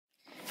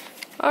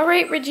All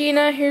right,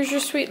 Regina, here's your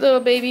sweet little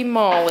baby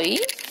Molly.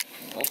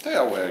 Little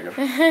tail wagging.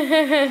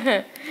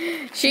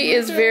 She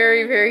is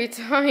very, very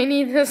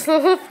tiny, this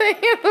little thing,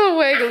 a little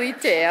waggly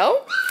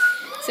tail.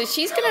 So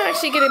she's going to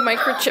actually get a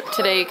microchip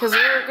today because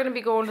we're going to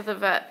be going to the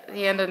vet at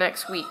the end of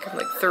next week,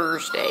 like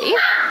Thursday.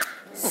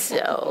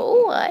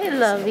 So, hi,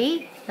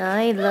 lovey.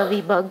 Hi,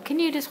 lovey bug. Can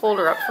you just hold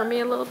her up for me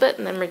a little bit,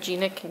 and then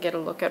Regina can get a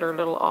look at her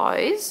little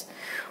eyes.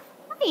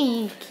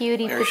 Hi,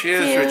 cutie. There she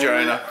is,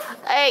 Regina.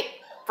 Hey,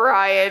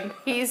 Brian.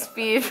 He's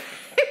being...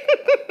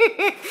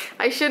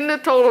 I shouldn't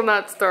have told him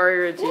that story,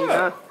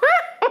 Regina.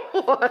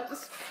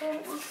 What?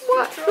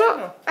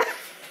 What?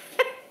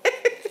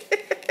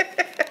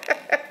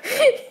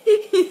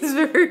 He's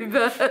very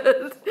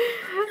bad.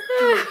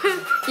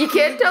 You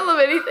can't tell him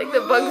anything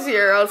that bugs you,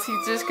 or else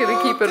he's just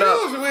gonna keep it up.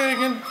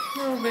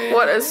 Oh,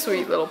 what a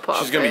sweet little pup.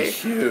 She's gonna be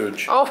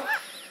huge. Oh.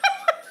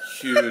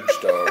 Huge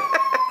dog.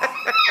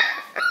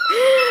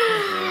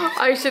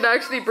 I should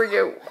actually bring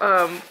out,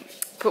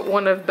 put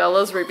one of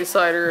Bella's right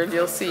beside her, and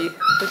you'll see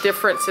the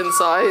difference in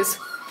size.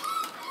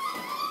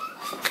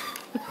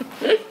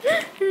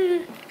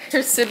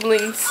 Her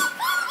siblings.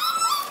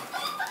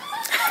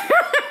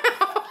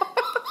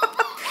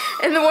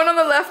 And the one on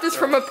the left is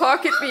from a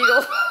pocket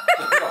beagle.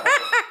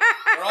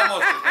 They're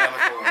almost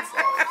identical in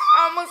size.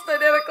 Almost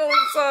identical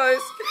in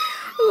size.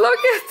 Look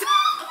at that.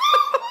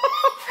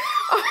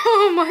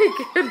 Oh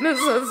my goodness,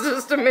 that's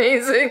just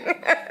amazing.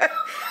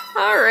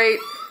 All right.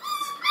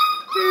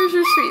 Here's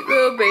your sweet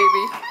little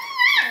baby.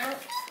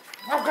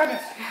 Oh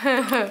goodness.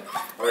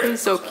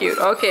 He's so cute.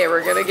 Okay,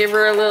 we're gonna give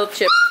her a little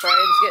chip.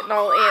 Brian's getting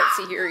all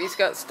antsy here. He's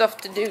got stuff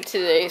to do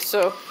today,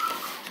 so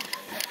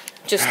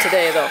just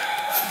today though.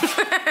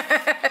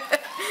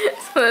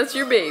 So that's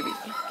your baby.